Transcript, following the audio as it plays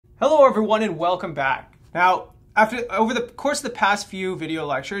Hello everyone and welcome back. Now, over the course of the past few video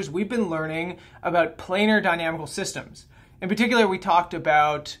lectures, we've been learning about planar dynamical systems. In particular, we talked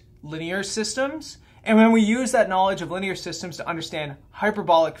about linear systems, and when we use that knowledge of linear systems to understand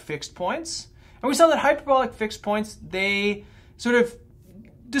hyperbolic fixed points, and we saw that hyperbolic fixed points, they sort of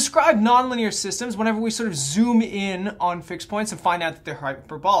describe nonlinear systems whenever we sort of zoom in on fixed points and find out that they're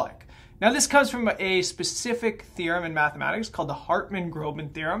hyperbolic. Now, this comes from a specific theorem in mathematics called the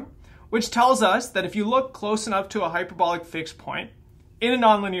Hartman-Grobman theorem, which tells us that if you look close enough to a hyperbolic fixed point in a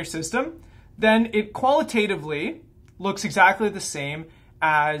nonlinear system, then it qualitatively looks exactly the same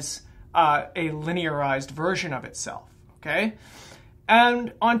as a linearized version of itself, okay?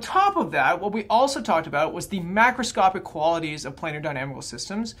 And on top of that, what we also talked about was the macroscopic qualities of planar dynamical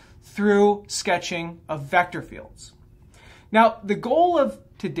systems through sketching of vector fields. Now, the goal of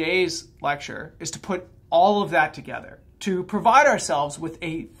today's lecture is to put all of that together, to provide ourselves with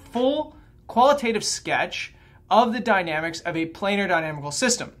a full qualitative sketch of the dynamics of a planar dynamical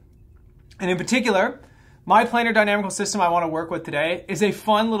system. And in particular, my planar dynamical system I want to work with today is a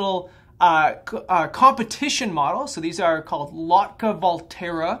fun little competition model. So these are called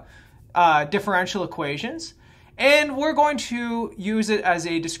Lotka-Volterra differential equations. And we're going to use it as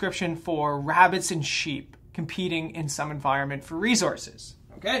a description for rabbits and sheep competing in some environment for resources.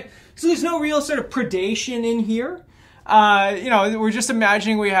 Okay, so there's no real sort of predation in here. We're just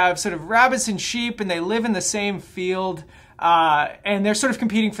imagining we have sort of rabbits and sheep and they live in the same field and they're sort of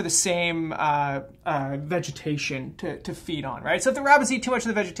competing for the same vegetation to feed on, right? So if the rabbits eat too much of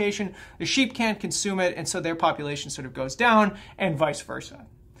the vegetation, the sheep can't consume it, and so their population sort of goes down and vice versa.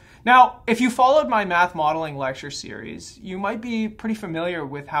 Now, if you followed my math modeling lecture series, you might be pretty familiar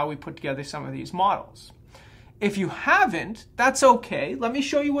with how we put together some of these models. If you haven't, that's okay. Let me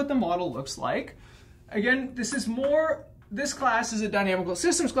show you what the model looks like. Again, this class is a dynamical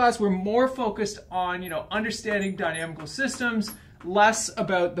systems class. We're more focused on, understanding dynamical systems, less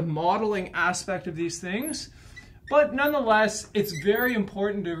about the modeling aspect of these things. But nonetheless, it's very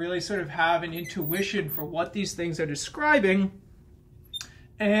important to really sort of have an intuition for what these things are describing.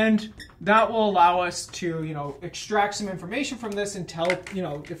 And that will allow us to, extract some information from this and tell,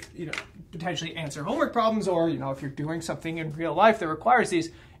 potentially answer homework problems, or, if you're doing something in real life that requires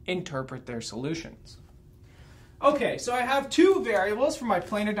these, interpret their solutions. Okay, so I have two variables for my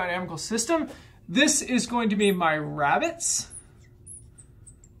planar dynamical system. This is going to be my rabbits.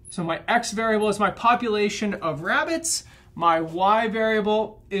 So my x variable is my population of rabbits. My y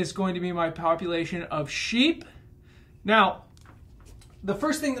variable is going to be my population of sheep. Now, the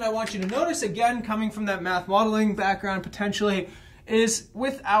first thing that I want you to notice, again, coming from that math modeling background potentially, is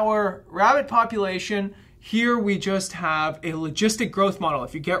with our rabbit population, here we just have a logistic growth model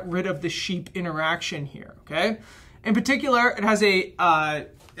if you get rid of the sheep interaction here, okay? In particular, it has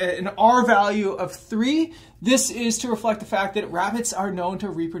an R value of 3. This is to reflect the fact that rabbits are known to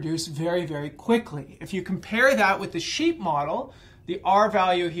reproduce very, very quickly. If you compare that with the sheep model, the R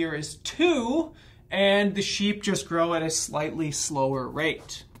value here is 2, and the sheep just grow at a slightly slower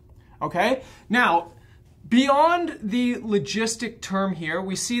rate, okay? Now, beyond the logistic term here,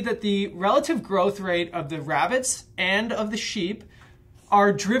 we see that the relative growth rate of the rabbits and of the sheep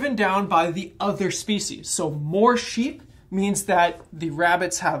are driven down by the other species. So more sheep means that the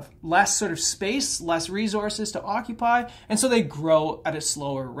rabbits have less sort of space, less resources to occupy, and so they grow at a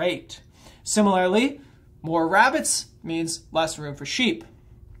slower rate. Similarly, more rabbits means less room for sheep.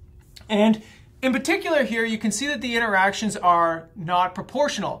 And in particular here, you can see that the interactions are not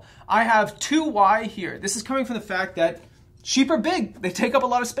proportional. I have 2y here. This is coming from the fact that sheep are big. They take up a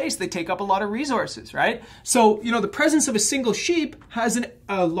lot of space. They take up a lot of resources, right? So, the presence of a single sheep has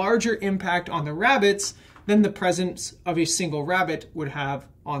a larger impact on the rabbits than the presence of a single rabbit would have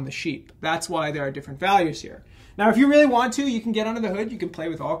on the sheep. That's why there are different values here. Now, if you really want to, you can get under the hood. You can play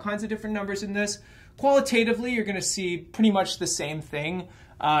with all kinds of different numbers in this. Qualitatively, you're going to see pretty much the same thing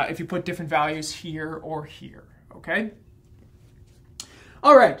if you put different values here or here, okay?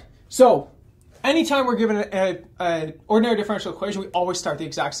 All right, so anytime we're given an ordinary differential equation, we always start the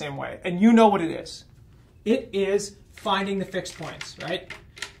exact same way, and you know what it is. It is finding the fixed points, right?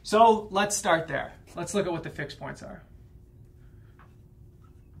 So let's start there. Let's look at what the fixed points are.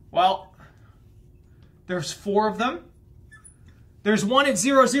 Well, there's 4 of them. There's one at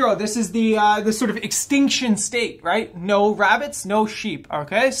 0, 0. This is the sort of extinction state, right? No rabbits, no sheep,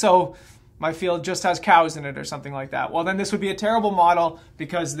 okay? So my field just has cows in it or something like that. Well, then this would be a terrible model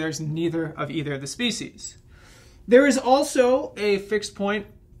because there's neither of either of the species. There is also a fixed point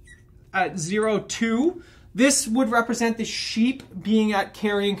at 0, 2. This would represent the sheep being at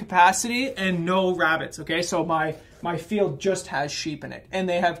carrying capacity and no rabbits, okay? So my my field just has sheep in it, and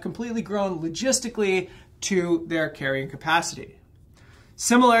they have completely grown logistically to their carrying capacity.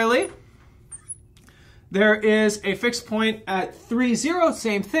 Similarly, there is a fixed point at 3, 0,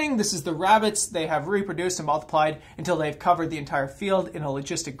 same thing. This is the rabbits. They have reproduced and multiplied until they've covered the entire field in a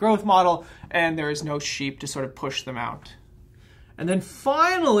logistic growth model, and there is no sheep to sort of push them out. And then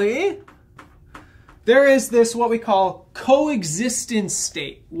finally, there is this what we call coexistence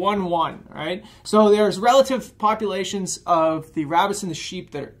state, 1, 1, right? So there's relative populations of the rabbits and the sheep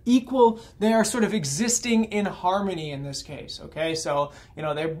that are equal. They are sort of existing in harmony in this case, okay? So, you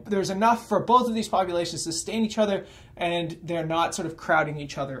know, there's enough for both of these populations to sustain each other, and they're not sort of crowding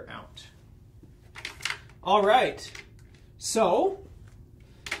each other out. All right, so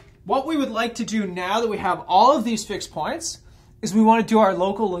what we would like to do now that we have all of these fixed points is we want to do our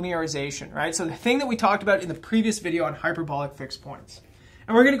local linearization, right? So the thing that we talked about in the previous video on hyperbolic fixed points.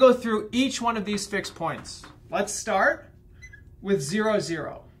 And we're going to go through each one of these fixed points. Let's start with 0,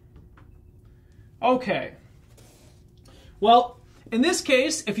 0. Okay. Well, in this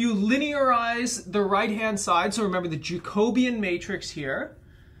case, if you linearize the right-hand side, so remember the Jacobian matrix here,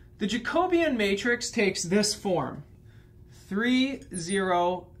 the Jacobian matrix takes this form, 3,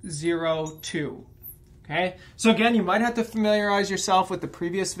 0, 0, 2. Okay, so again, you might have to familiarize yourself with the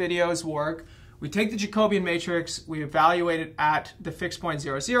previous video's work. We take the Jacobian matrix, we evaluate it at the fixed point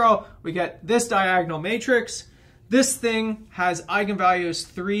 0, 0. We get this diagonal matrix. This thing has eigenvalues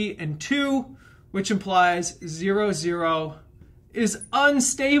 3 and 2, which implies 0, 0 is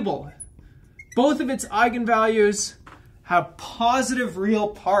unstable. Both of its eigenvalues have positive real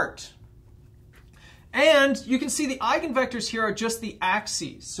part. And you can see the eigenvectors here are just the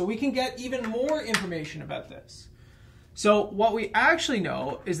axes, so we can get even more information about this. So what we actually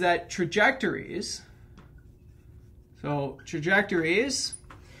know is that trajectories,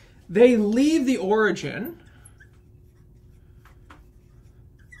 they leave the origin.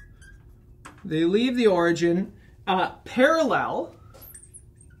 They leave the origin parallel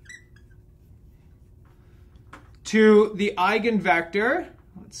to the eigenvector,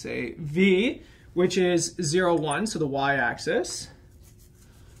 let's say v, which is 0, 1, so the y-axis,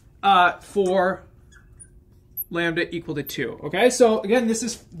 for lambda equal to 2. Okay, so again, this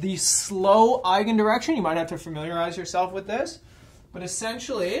is the slow eigendirection. You might have to familiarize yourself with this. But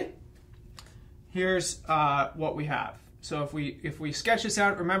essentially, here's what we have. So if we sketch this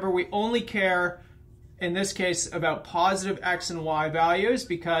out, remember we only care, in this case, about positive x and y values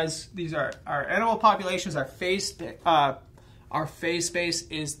because these are our animal populations, our phase space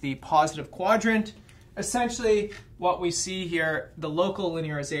is the positive quadrant. Essentially, what we see here, the local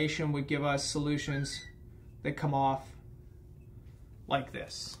linearization would give us solutions that come off like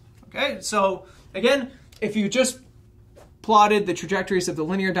this. Okay, so again, if you just plotted the trajectories of the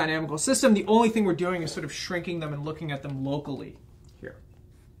linear dynamical system, the only thing we're doing is sort of shrinking them and looking at them locally here.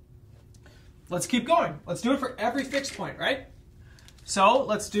 Let's keep going. Let's do it for every fixed point, right? So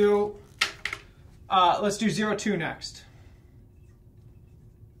let's do 0, 2 next.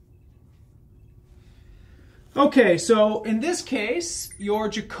 Okay, so in this case, your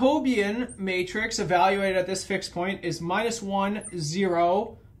Jacobian matrix evaluated at this fixed point is -1,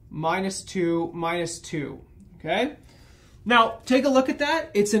 0, -2, -2. Okay? Now, take a look at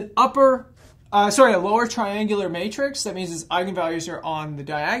that. It's an a lower triangular matrix. That means its eigenvalues are on the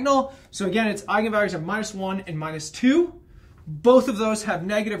diagonal. So again, its eigenvalues are -1 and -2. Both of those have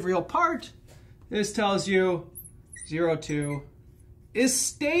negative real part. This tells you 0, 2 is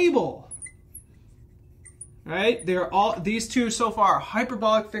stable. Right? These two so far are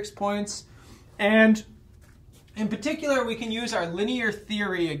hyperbolic fixed points. And in particular, we can use our linear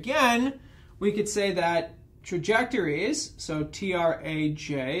theory again. We could say that trajectories, so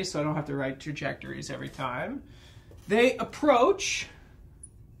TRAJ, so I don't have to write trajectories every time, they approach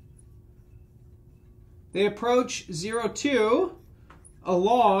 0, 2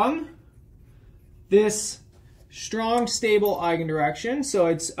 along this strong stable eigendirection. So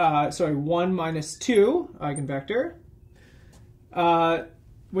it's 1 minus 2 eigenvector,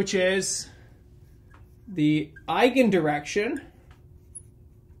 which is the eigendirection.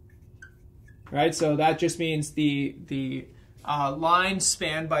 Right, so that just means the line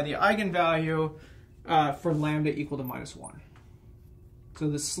spanned by the eigenvalue for lambda equal to -1. So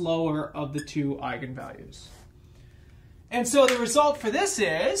the slower of the two eigenvalues. And so the result for this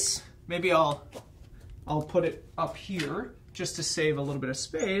is, maybe I'll put it up here just to save a little bit of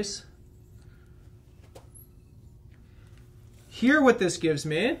space. Here what this gives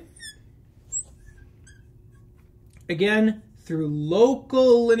me, again, through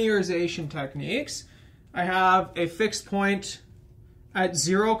local linearization techniques, I have a fixed point at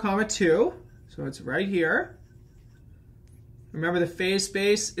 0, 2, so it's right here. Remember, the phase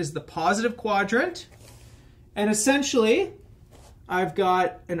space is the positive quadrant. And essentially, I've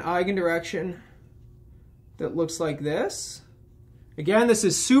got an eigendirection that looks like this. Again, this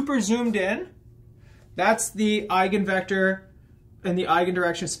is super zoomed in. That's the eigenvector and the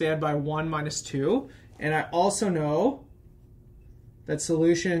eigendirection spanned by 1 minus 2. And I also know that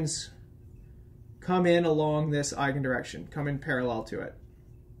solutions come in along this eigendirection, come in parallel to it.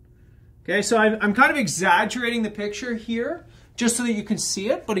 Okay, so I'm kind of exaggerating the picture here just so that you can see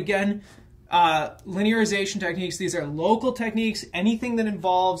it. But again, linearization techniques, these are local techniques. Anything that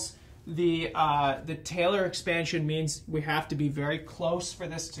involves the Taylor expansion means we have to be very close for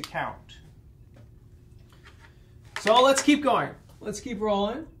this to count. So let's keep going. Let's keep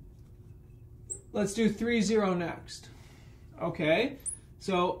rolling. Let's do 3, 0 next. Okay,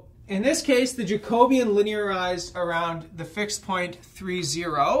 so in this case, the Jacobian linearized around the fixed point 3,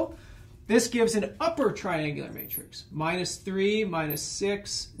 0. This gives an upper triangular matrix, -3,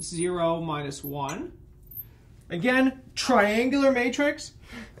 -6, 0, -1. Again, triangular matrix.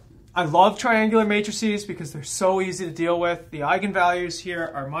 I love triangular matrices because they're so easy to deal with. The eigenvalues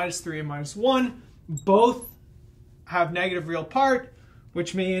here are -3 and -1. Both have negative real part,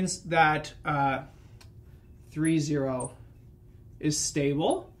 which means that 3, 0 is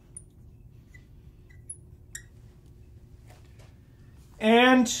stable.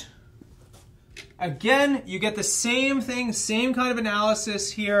 And again, you get the same thing, same kind of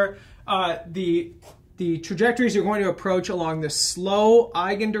analysis here. The trajectories are going to approach along the slow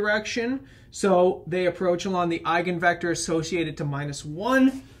eigendirection. So they approach along the eigenvector associated to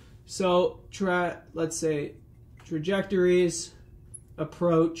 -1. So let's say trajectories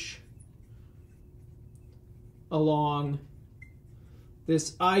approach along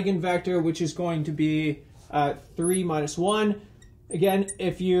this eigenvector, which is going to be 3 minus 1. Again,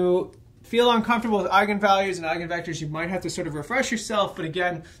 if you feel uncomfortable with eigenvalues and eigenvectors, you might have to sort of refresh yourself. But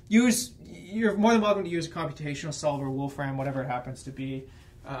again, you're more than welcome to use a computational solver, Wolfram, whatever it happens to be,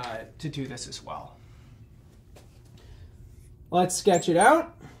 to do this as well. Let's sketch it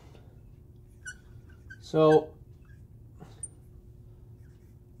out. So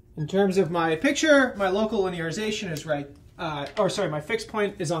in terms of my picture, my local linearization is my fixed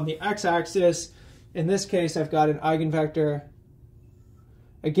point is on the x-axis. In this case, I've got an eigenvector.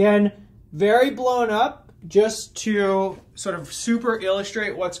 Again, very blown up, just to sort of super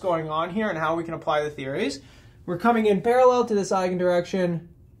illustrate what's going on here and how we can apply the theories. We're coming in parallel to this eigendirection.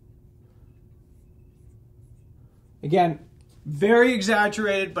 Again, very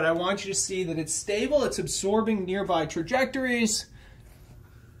exaggerated, but I want you to see that it's stable. It's absorbing nearby trajectories.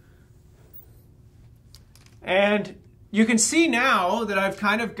 And you can see now that I've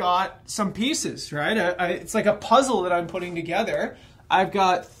kind of got some pieces, right? It's like a puzzle that I'm putting together. I've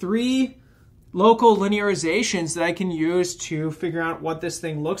got 3 local linearizations that I can use to figure out what this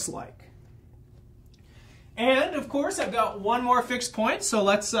thing looks like. And of course, I've got one more fixed point, so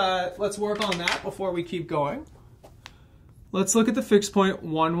let's work on that before we keep going. Let's look at the fixed point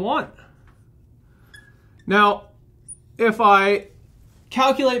 1, 1. Now, if I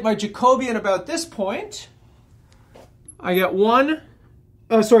calculate my Jacobian about this point, I get -1,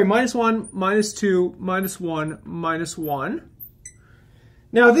 -1, -2, -1, -1.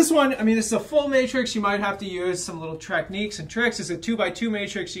 Now this one, this is a full matrix. You might have to use some little techniques and tricks. It's a 2 by 2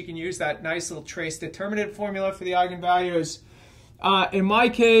 matrix. You can use that nice little trace determinant formula for the eigenvalues. In my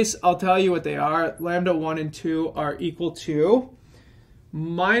case, I'll tell you what they are. Lambda 1 and 2 are equal to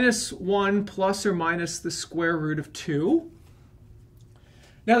 -1 plus or minus the square root of 2.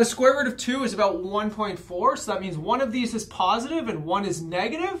 Now the square root of 2 is about 1.4, so that means one of these is positive and one is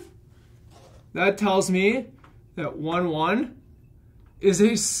negative. That tells me that 1, 1 is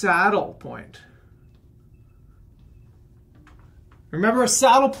a saddle point. Remember, a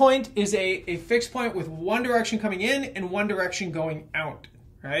saddle point is a fixed point with one direction coming in and one direction going out,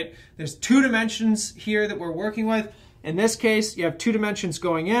 right? There's 2 dimensions here that we're working with. In this case, you have 2 dimensions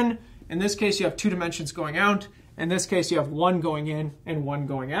going in. In this case, you have 2 dimensions going out. In this case, you have one going in and one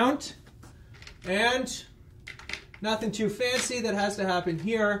going out. And nothing too fancy that has to happen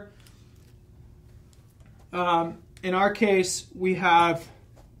here. In our case, we have,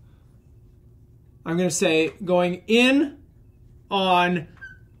 I'm going to say, going in on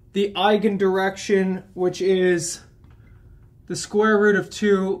the eigendirection, which is the square root of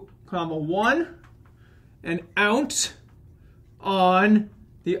 2, 1, and out on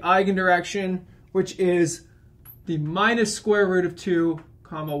the eigendirection, which is the minus square root of 2,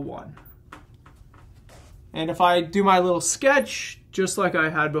 1. And if I do my little sketch, just like I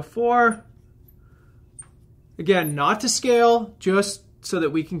had before, again, not to scale, just so that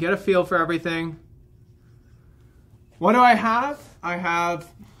we can get a feel for everything. What do I have? I have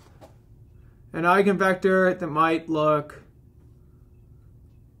an eigenvector that might look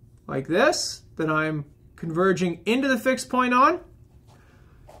like this, that I'm converging into the fixed point on.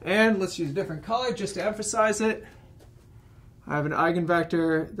 And let's use a different color just to emphasize it. I have an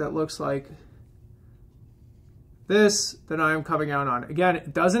eigenvector that looks like this that I'm coming out on. Again,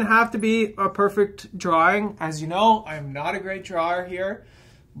 it doesn't have to be a perfect drawing. As you know, I'm not a great drawer here,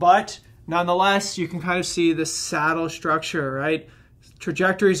 but nonetheless, you can kind of see the saddle structure, right?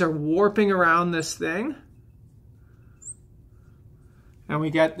 Trajectories are warping around this thing. And we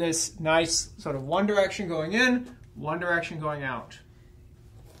get this nice sort of one direction going in, one direction going out.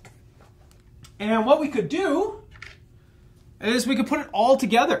 And what we could do is we could put it all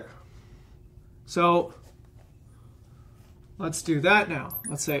together. So let's do that now.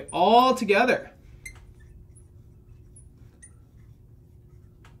 Let's say all together.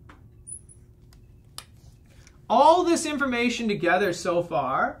 All this information together so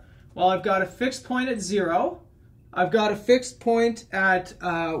far, well, I've got a fixed point at 0. I've got a fixed point at,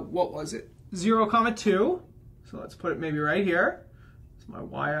 what was it, 0, 2. So let's put it maybe right here. It's my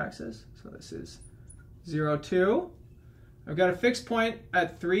y-axis. So this is 0, 2. I've got a fixed point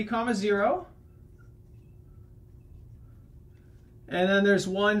at 3, 0. And then there's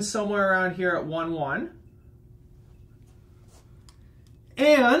one somewhere around here at 1, 1.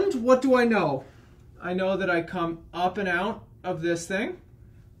 And what do I know? I know that I come up and out of this thing.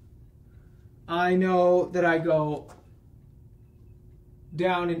 I know that I go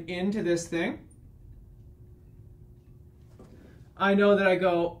down and into this thing. I know that I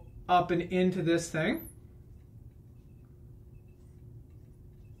go up and into this thing.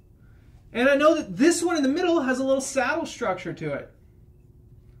 And I know that this one in the middle has a little saddle structure to it.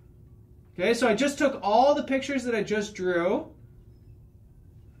 Okay, so I just took all the pictures that I just drew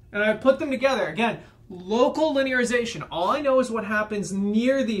and I put them together. Again, local linearization. All I know is what happens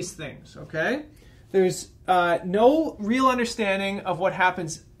near these things, okay? There's no real understanding of what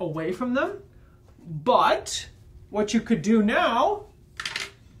happens away from them, but what you could do now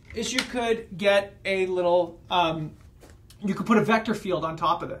is you could get a little, you could put a vector field on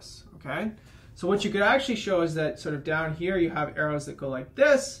top of this, okay? So what you could actually show is that sort of down here you have arrows that go like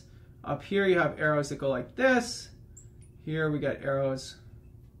this, up here you have arrows that go like this, here we got arrows,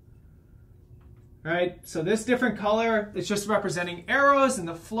 right? So this different color is just representing arrows and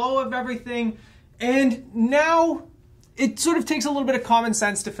the flow of everything. And now it sort of takes a little bit of common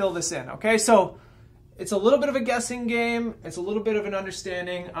sense to fill this in, okay? So it's a little bit of a guessing game. It's a little bit of an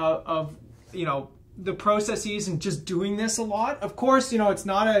understanding of you know, the processes and just doing this a lot. Of course, you know, it's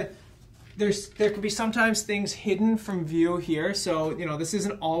not a, there can be sometimes things hidden from view here. So, you know, this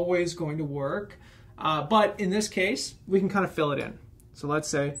isn't always going to work. But in this case, we can kind of fill it in. So let's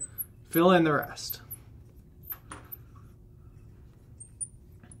say, fill in the rest.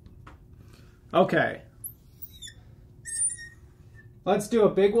 Okay. Let's do a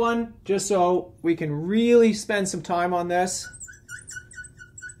big one just so we can really spend some time on this.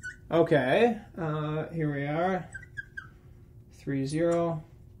 Okay, here we are, 3, 0.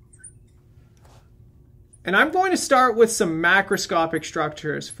 And I'm going to start with some macroscopic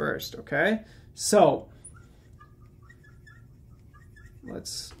structures first, okay? So,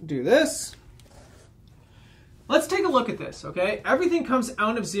 let's do this. Let's take a look at this, okay? Everything comes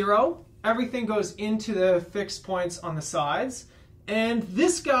out of 0. Everything goes into the fixed points on the sides. And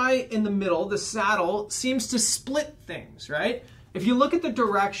this guy in the middle, the saddle, seems to split things, right? If you look at the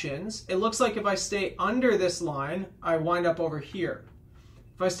directions, it looks like if I stay under this line, I wind up over here.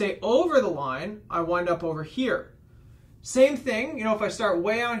 If I stay over the line, I wind up over here. Same thing, you know, if I start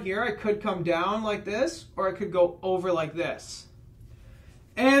way out here, I could come down like this, or I could go over like this.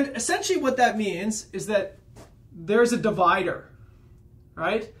 And essentially what that means is that there's a divider,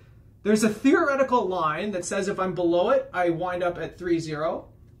 right? There's a theoretical line that says if I'm below it, I wind up at 3, 0.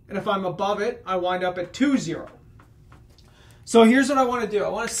 And if I'm above it, I wind up at 2, 0. So here's what I want to do. I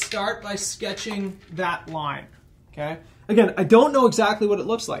want to start by sketching that line, okay? Again, I don't know exactly what it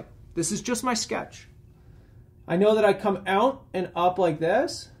looks like. This is just my sketch. I know that I come out and up like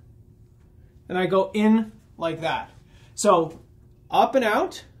this, and I go in like that. So up and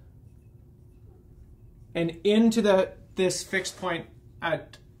out, and into this fixed point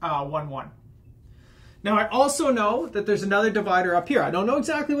at 1, 1. Now I also know that there's another divider up here. I don't know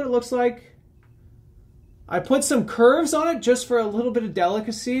exactly what it looks like. I put some curves on it just for a little bit of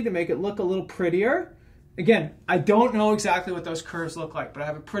delicacy to make it look a little prettier. Again, I don't know exactly what those curves look like, but I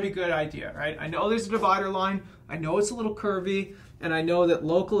have a pretty good idea, right? I know there's a divider line, I know it's a little curvy, and I know that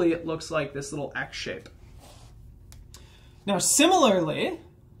locally it looks like this little X shape. Now similarly,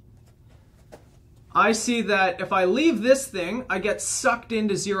 I see that if I leave this thing, I get sucked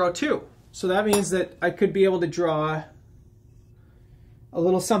into 0, 2. So that means that I could be able to draw a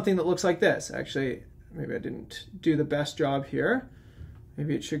little something that looks like this. Actually, maybe I didn't do the best job here.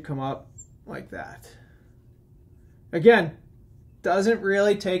 Maybe it should come up like that. Again, doesn't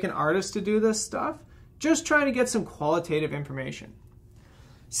really take an artist to do this stuff. Just trying to get some qualitative information.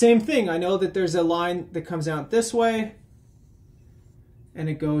 Same thing, I know that there's a line that comes out this way and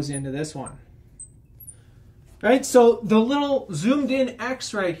it goes into this one. Right, so the little zoomed in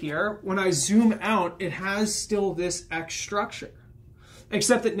X right here, when I zoom out, it has still this X structure.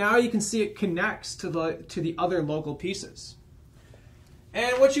 Except that now you can see it connects to the other local pieces.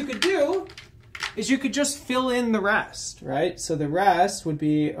 And what you could do is you could just fill in the rest, right? So the rest would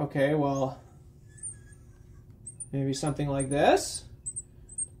be, okay, well, maybe something like this.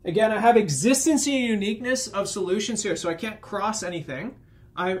 Again, I have existence and uniqueness of solutions here, so I can't cross anything.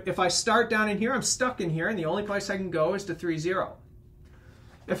 If I start down in here, I'm stuck in here, and the only place I can go is to 3, 0.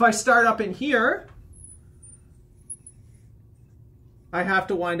 If I start up in here, I have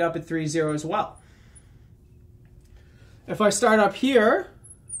to wind up at 3, 0 as well. If I start up here,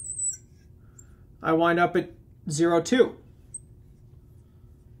 I wind up at 0, 2.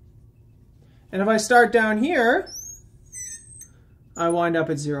 And if I start down here, I wind up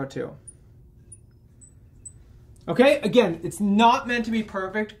at 0, 2. Okay, again, it's not meant to be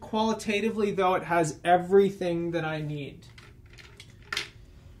perfect. Qualitatively, though, it has everything that I need.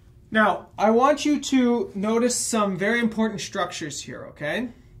 Now, I want you to notice some very important structures here, okay?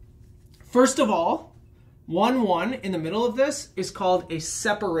 First of all, 1, 1 in the middle of this is called a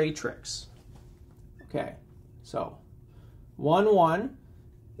separatrix. Okay, so 1, 1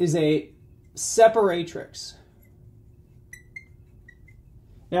 is a separatrix.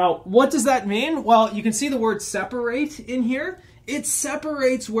 Now, what does that mean? Well, you can see the word separate in here. It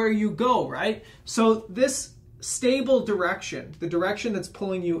separates where you go, right? So this stable direction, the direction that's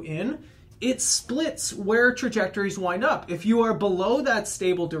pulling you in, it splits where trajectories wind up. If you are below that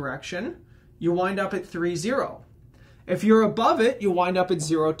stable direction, you wind up at 3, 0. If you're above it, you wind up at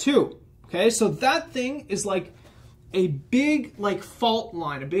 0, 2. Okay, so that thing is like a big fault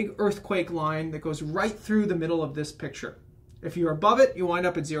line, a big earthquake line that goes right through the middle of this picture. If you're above it, you wind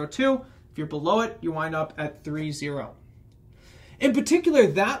up at 0, 2. If you're below it, you wind up at 3, 0. In particular,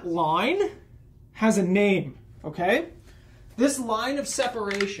 that line has a name, okay? This line of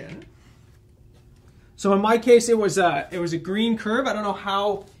separation, so in my case, it was a green curve. I don't know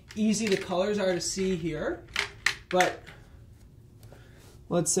how easy the colors are to see here, but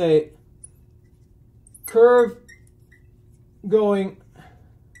let's say curve going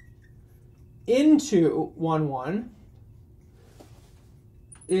into 1, 1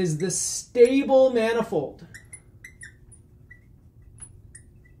 is the stable manifold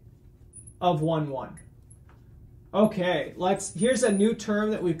of 1, 1. Okay, here's a new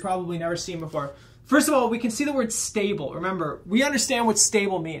term that we've probably never seen before. First of all, we can see the word stable. Remember, we understand what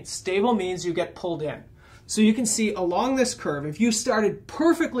stable means. Stable means you get pulled in. So you can see along this curve, if you started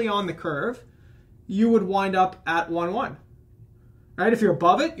perfectly on the curve, you would wind up at 1, 1. Right? If you're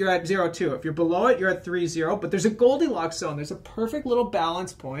above it, you're at 0, 2. If you're below it, you're at 3, 0. But there's a Goldilocks zone. There's a perfect little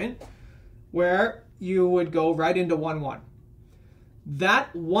balance point where you would go right into 1, 1.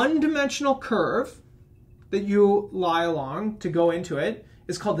 That one-dimensional curve that you lie along to go into it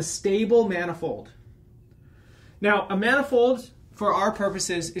is called the stable manifold. Now, a manifold, for our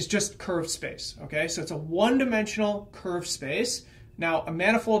purposes, is just curved space. Okay, so it's a one-dimensional curved space. Now, a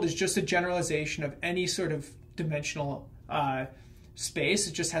manifold is just a generalization of any sort of dimensional space.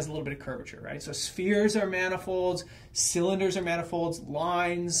 It just has a little bit of curvature, right? So spheres are manifolds, cylinders are manifolds,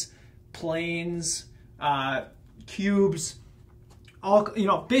 lines, planes, cubes, all,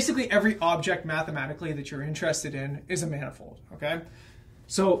 basically every object mathematically that you're interested in is a manifold, okay?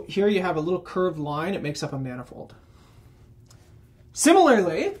 So here you have a little curved line, it makes up a manifold.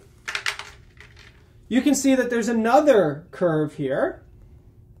 Similarly, you can see that there's another curve here,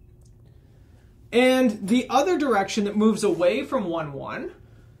 and the other direction that moves away from 1, 1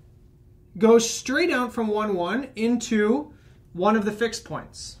 goes straight out from 1, 1 into one of the fixed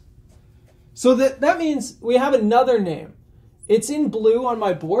points. So that means we have another name. It's in blue on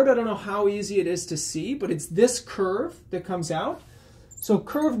my board. I don't know how easy it is to see, but it's this curve that comes out. So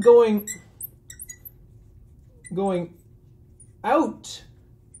curve going out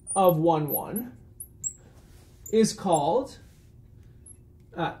of 1, 1 is called,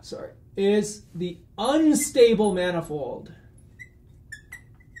 is the unstable manifold.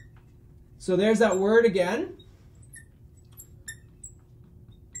 So there's that word again.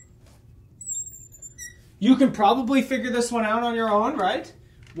 You can probably figure this one out on your own, right?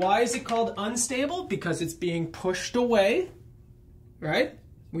 Why is it called unstable? Because it's being pushed away, right?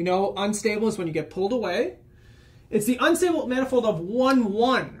 We know unstable is when you get pulled away. It's the unstable manifold of 1,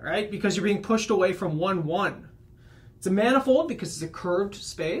 1, right? Because you're being pushed away from 1, 1. It's a manifold because it's a curved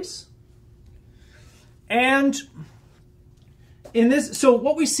space. And in this, so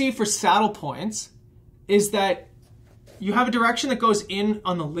what we see for saddle points is that you have a direction that goes in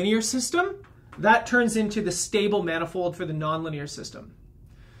on the linear system. That turns into the stable manifold for the nonlinear system.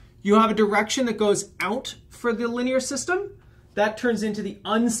 You have a direction that goes out for the linear system. That turns into the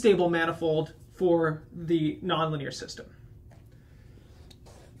unstable manifold for the nonlinear system.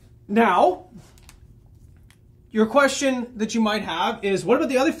 Now, your question that you might have is, what about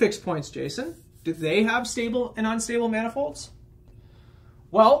the other fixed points, Jason? Do they have stable and unstable manifolds?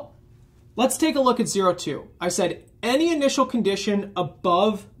 Well, let's take a look at 0, 2. I said any initial condition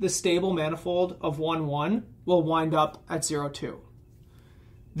above the stable manifold of 1, 1 will wind up at 0, 2.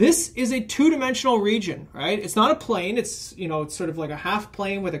 This is a two-dimensional region, right? It's not a plane. It's, you know, it's sort of like a half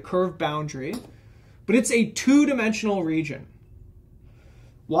plane with a curved boundary, but it's a two-dimensional region.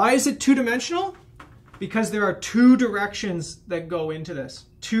 Why is it two-dimensional? Because there are two directions that go into this.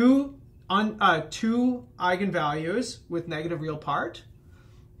 Two eigenvalues with negative real part.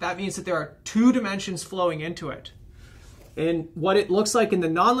 That means that there are two dimensions flowing into it. And what it looks like in the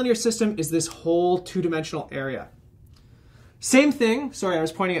nonlinear system is this whole two-dimensional area. Same thing, sorry, I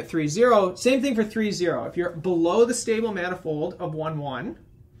was pointing at 3, 0. Same thing for 3, 0. If you're below the stable manifold of 1, 1,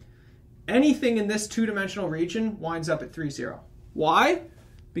 anything in this two-dimensional region winds up at 3, 0. Why?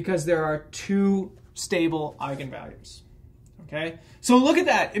 Because there are two stable eigenvalues. Okay, so look at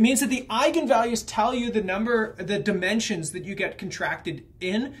that. It means that the eigenvalues tell you the dimensions that you get contracted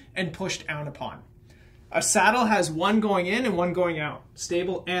in and pushed out upon. A saddle has one going in and one going out,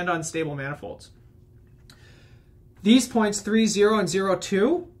 stable and unstable manifolds. These points, 3, 0 and 0,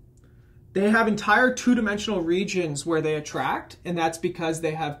 2, they have entire two-dimensional regions where they attract, and that's because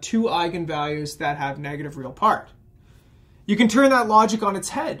they have two eigenvalues that have negative real part. You can turn that logic on its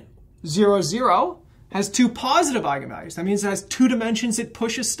head. 0, 0 has two positive eigenvalues. That means it has two dimensions it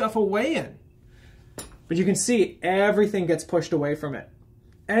pushes stuff away in. But you can see everything gets pushed away from it.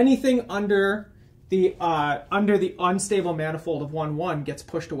 Anything under the unstable manifold of 1, 1 gets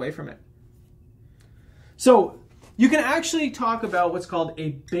pushed away from it. So you can actually talk about what's called a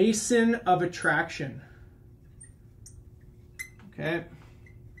basin of attraction. Okay.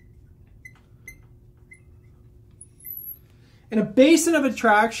 And a basin of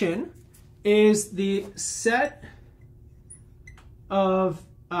attraction is the set of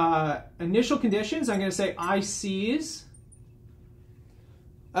initial conditions. I'm going to say ICs,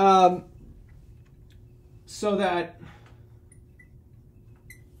 so that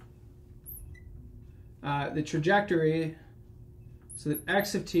the trajectory, so that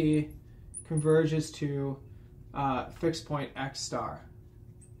x of t converges to fixed point x star.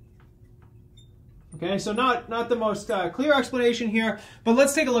 Okay, so not the most clear explanation here, but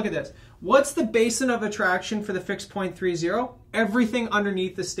let's take a look at this. What's the basin of attraction for the fixed point 3, 0? Everything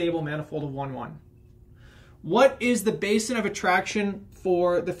underneath the stable manifold of 1, 1. What is the basin of attraction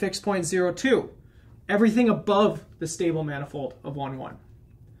for the fixed point 0, 2? Everything above the stable manifold of 1, 1.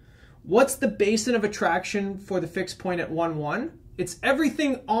 What's the basin of attraction for the fixed point at 1, 1? It's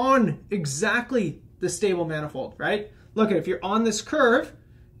everything on exactly the stable manifold, right? Look, if you're on this curve,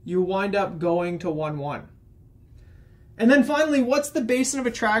 you wind up going to 1, 1. And then finally, what's the basin of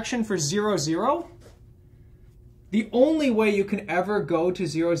attraction for 0, 0? The only way you can ever go to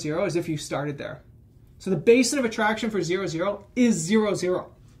 0, 0 is if you started there. So the basin of attraction for 0, 0 is 0,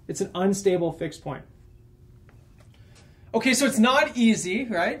 0. It's an unstable fixed point. Okay, so it's not easy,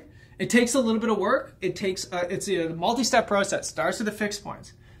 right? It takes a little bit of work. It's a multi-step process. Starts with the fixed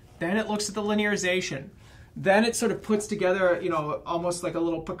points. Then it looks at the linearization. Then it sort of puts together, you know, almost like a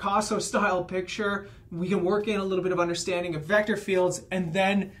little Picasso-style picture. We can work in a little bit of understanding of vector fields, and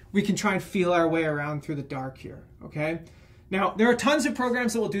then we can try and feel our way around through the dark here, okay? Now, there are tons of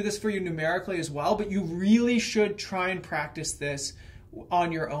programs that will do this for you numerically as well, but you really should try and practice this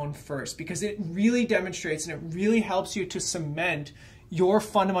on your own first, because it really demonstrates and it really helps you to cement your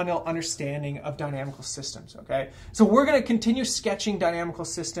fundamental understanding of dynamical systems, okay? So we're going to continue sketching dynamical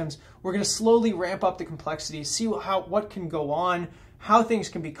systems. We're going to slowly ramp up the complexity, see what can go on, how things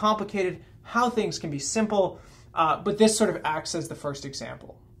can be complicated, how things can be simple, but this sort of acts as the first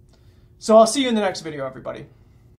example. So I'll see you in the next video, everybody.